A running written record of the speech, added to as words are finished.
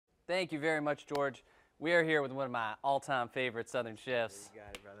Thank you very much, George. We are here with one of my all-time favorite Southern chefs. You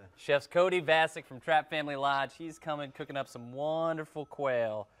got it, brother. Chefs Cody, Vasek from Trapp Family Lodge. He's coming, cooking up some wonderful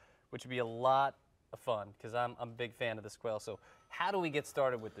quail, which would be a lot of fun because I'm a big fan of this quail. So how do we get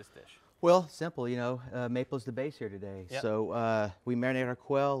started with this dish? Well, simple, you know, maple's the base here today. Yep. So we marinate our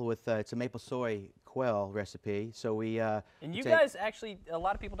quail with, it's a Maple-Soy quail recipe. So we And you guys actually, a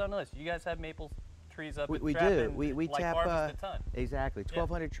lot of people don't know this, you guys have maple trees up at we Trapp do. and, We like, tap harvest a ton. exactly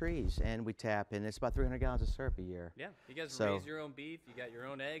 1,200 trees, and we tap, and it's about 300 gallons of syrup a year. Yeah, you guys So, raise your own beef, you got your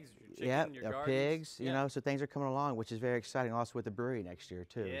own eggs, your chicken, yeah, your our gardens. pigs, you know, so things are coming along, which is very exciting. Also with the brewery next year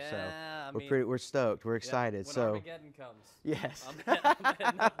too. Yeah, So we're stoked. We're excited. When So Armageddon comes. yes. I'm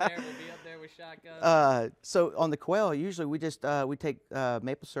betting up there. We'll be up there with shotguns. So on the quail, usually we just we take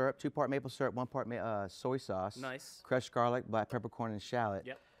maple syrup, 2-part maple syrup, 1-part soy sauce. Nice. Crushed garlic, black peppercorn, and shallot.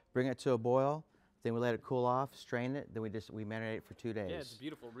 Yep. Bring it to a boil. Then we let it cool off, strain it. Then we marinate it for 2 days. Yeah, it's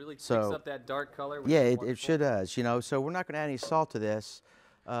beautiful. Really picks So, up that dark color. Which yeah, is it wonderful. sure does. You know, so we're not going to add any salt to this.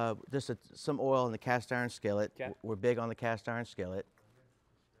 Just some oil in the cast iron skillet. Okay. We're big on the cast iron skillet.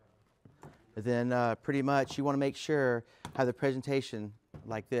 And then pretty much you want to make sure have the presentation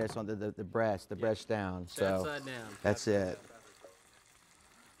like this on the breast, breast down. So Side down. that's it.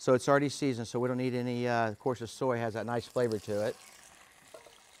 So it's already seasoned, so we don't need any. Of course, the soy has that nice flavor to it.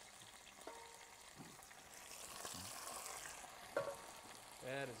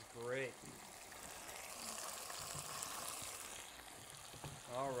 That is great.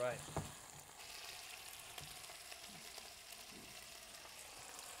 All right.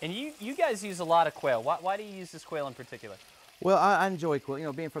 And you guys use a lot of quail. Why do you use this quail in particular? Well, I enjoy quail. You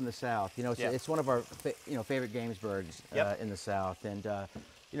know, being from the South, you know, Yeah. it's one of our favorite games birds Yep. in the South, and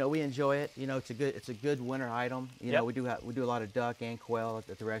you know, we enjoy it. You know, it's a good winter item. You Yep. know, we do a lot of duck and quail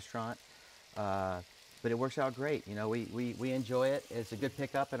at the restaurant, but it works out great. You know, we enjoy it. It's a good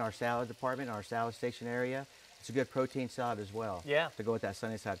pickup in our salad department, our salad station area. It's a good protein salad as well. Yeah. To go with that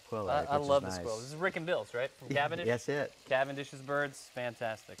sunny side quail. I which love is this nice. quail. This is Rick and Bill's, right? From Cavendish? That's it. Cavendish's birds,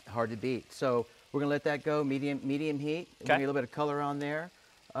 fantastic. Hard to beat. So we're gonna let that go medium heat. We need a little bit of color on there.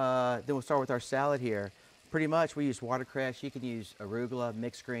 Then we'll start with our salad here. Pretty much we use watercress. You can use arugula,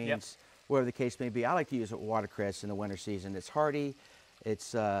 mixed greens, whatever the case may be. I like to use watercress in the winter season. It's hearty.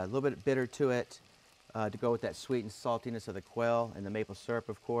 It's a little bit bitter to it to go with that sweet and saltiness of the quail and the maple syrup,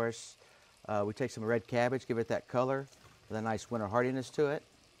 of course. We take some red cabbage, give it that color with a nice winter hardiness to it.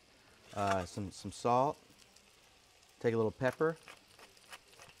 Some salt. Take a little pepper.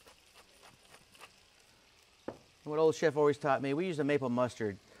 What old chef always taught me, we use a maple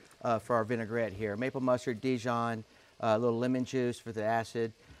mustard for our vinaigrette here. Maple mustard, Dijon, a little lemon juice for the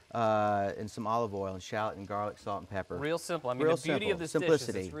acid, and some olive oil and shallot and garlic, salt and pepper. Real simple. I mean, Real the beauty simple. of this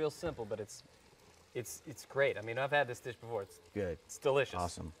Simplicity. dish is it's real simple, but it's great. I mean, I've had this dish before. It's Good. It's delicious.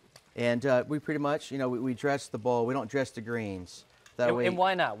 Awesome. And we pretty much, you know, we dress the bowl. We don't dress the greens. That way. And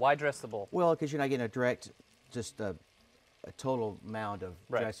why not? Why dress the bowl? Well, because you're not getting a direct, just a total amount of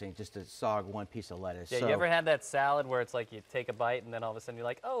dressing, just to sog one piece of lettuce. Yeah, so, you ever had that salad where it's like you take a bite and then all of a sudden you're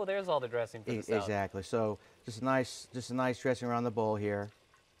like, oh, there's all the dressing for the salad. Exactly. So just a nice dressing around the bowl here.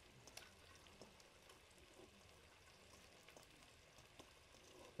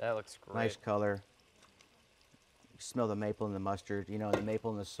 That looks great. Nice color. You smell the maple and the mustard, you know, the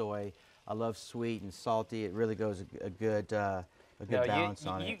maple and the soy. I love sweet and salty. It really goes a good balance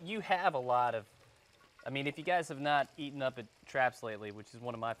on it. You have a lot of, I mean, if you guys have not eaten up at Trapp's lately, which is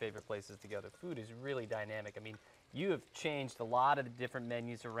one of my favorite places to go, the food is really dynamic. I mean, you have changed a lot of the different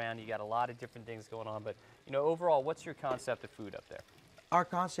menus around. You got a lot of different things going on, but you know, overall, what's your concept of food up there? Our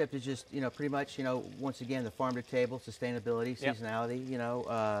concept is just, you know, pretty much, you know, once again, the farm to table, sustainability, seasonality. You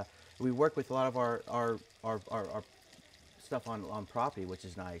know, we work with a lot of our stuff on property, which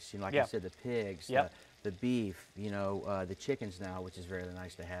is nice. You know, like I said, the pigs, the beef, you know, the chickens now, which is very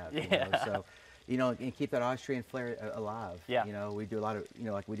nice to have. You know? So, you know, and keep that Austrian flair alive. Yeah. You know, we do a lot of, you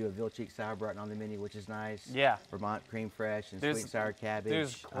know, like we do a veal cheek sauerbraten on the menu, which is nice. Yeah. Vermont cream fresh and sweet and sour cabbage.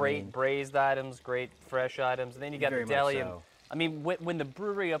 There's great braised items, great fresh items, and then you got the deli. And, I mean, when the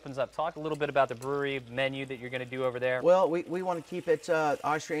brewery opens up, talk a little bit about the brewery menu that you're going to do over there. Well, we want to keep it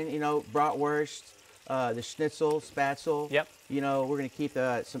Austrian, you know, bratwurst, the schnitzel, spatzel. Yep. You know, we're going to keep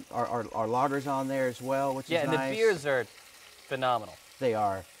our lagers on there as well, which is nice. Yeah, and the beers are phenomenal. They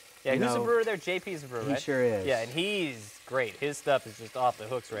are. Yeah, who's a brewer there? JP's a brewer, right? He sure is. Yeah, and he's great. His stuff is just off the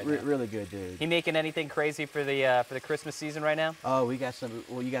hooks right now. Really good, dude. He making anything crazy for the Christmas season right now? Oh, we got some.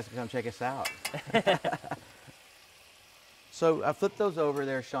 Well, you guys can come check us out. So I flipped those over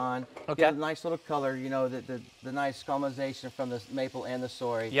there, Sean. Okay. Get a nice little color. You know, the nice caramelization from the maple and the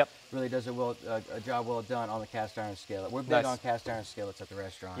soy. Yep. Really does a job well done on the cast iron skillet. We're big Nice. on cast iron skillets at the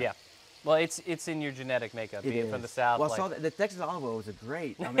restaurant. Yeah. Well, it's in your genetic makeup, being from the is. South. Well, I like, saw that the Texas olive oil was a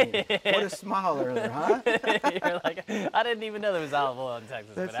great. I mean, what a smile earlier, huh? You're like, I didn't even know there was olive oil in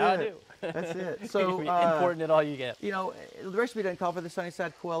Texas, That's but now I do. it. That's it. So Importing it all you get. You know, the recipe doesn't call for the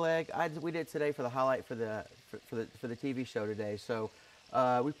Sunnyside quail egg. We did today for the highlight for the TV show today. So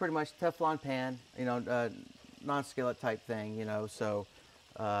we pretty much Teflon pan, you know, non-skillet type thing, you know. So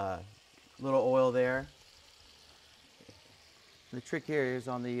little oil there. The trick here is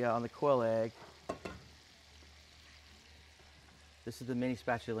on the quail egg. This is the mini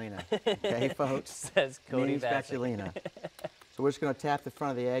spatulina, okay, folks? Says Cody Mini Vasek. spatulina. So we're just going to tap the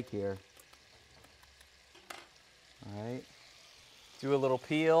front of the egg here. All right. Do a little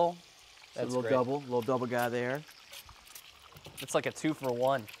peel. So That's a great. little double guy there. It's like a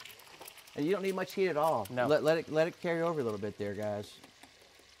 2-for-1. And you don't need much heat at all. No. Let it carry over a little bit there, guys.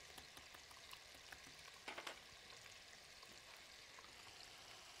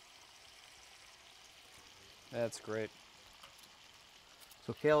 That's great.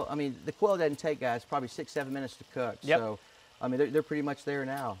 So kale, I mean, the quail doesn't take, guys, probably 6-7 minutes to cook. Yep. So, I mean, they're pretty much there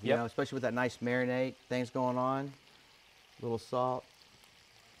now. You Yep. know, especially with that nice marinade things going on. A little salt,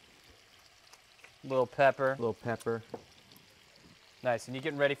 Little pepper. a little pepper. Nice. And you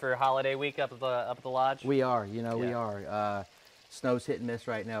getting ready for a holiday week up at the lodge? We are, you know, we Yeah. are. Snow's hit and miss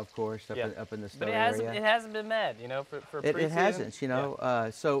right now, of course, up in the Stowe But it area. hasn't been bad, you know, for It pre-season. hasn't, you know.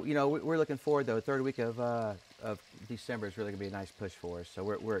 So, you know, we're looking forward, though. Third week of December is really going to be a nice push for us. So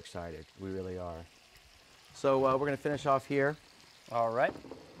we're excited. We really are. So we're going to finish off here. All right.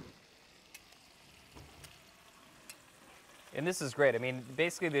 And this is great. I mean,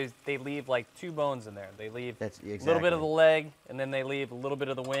 basically, they leave like 2 bones in there. They leave That's a little bit exactly. of the leg, and then they leave a little bit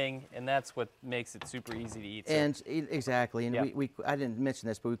of the wing, and that's what makes it super easy to eat. So- And exactly. And Yeah. I didn't mention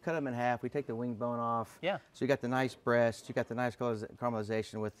this, but we cut them in half. We take the wing bone off. Yeah. So you got the nice breast. You got the nice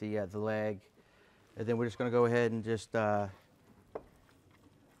caramelization with the leg. And then we're just going to go ahead and just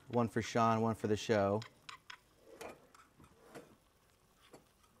one for Sean, one for the show.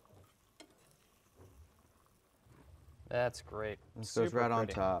 That's great. This goes Super right on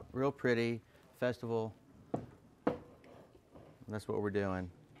pretty. top. Real pretty. Festival. And that's what we're doing.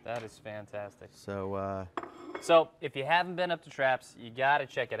 That is fantastic. So, So if you haven't been up to Trapp's, you got to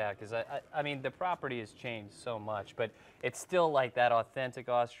check it out because I mean the property has changed so much, but it's still like that authentic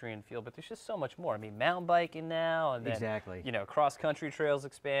Austrian feel. But there's just so much more. I mean mountain biking now, and then Exactly. you know cross country trails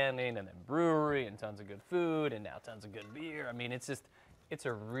expanding, and then brewery and tons of good food, and now tons of good beer. I mean it's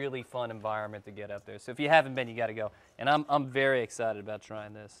a really fun environment to get up there. So if you haven't been, you got to go. And I'm very excited about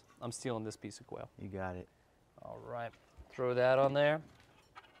trying this. I'm stealing this piece of quail. you got it. All right, throw that on there.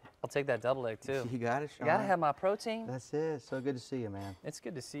 I'll take that double egg too. You got it, Sean. You gotta have my protein. That's it. So good to see you, man. It's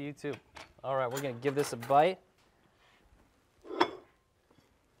good to see you too. All right, we're gonna give this a bite. That And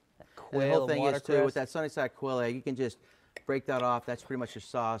the quail whole and thing is, too, watercress. with that Sunnyside quail egg, you can just break that off. That's pretty much your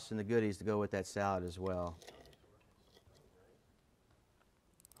sauce and the goodies to go with that salad as well.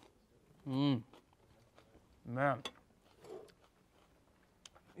 Man,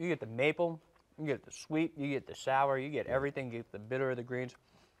 you get the maple, you get the sweet, you get the sour, you get everything. You get the bitter of the greens.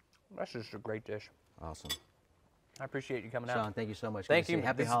 That's just a great dish. Awesome. I appreciate you coming Sean, out. thank you so much. Good Thank to see you.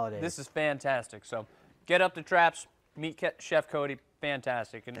 Happy holidays. This is fantastic. So get up to Trapp's, meet Chef Cody.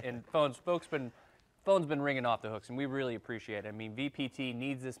 Fantastic. And phone's been ringing off the hooks, and we really appreciate it. I mean, VPT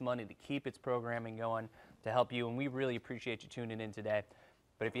needs this money to keep its programming going, to help you, and we really appreciate you tuning in today.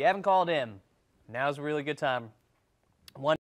 But if you haven't called in, now's a really good time.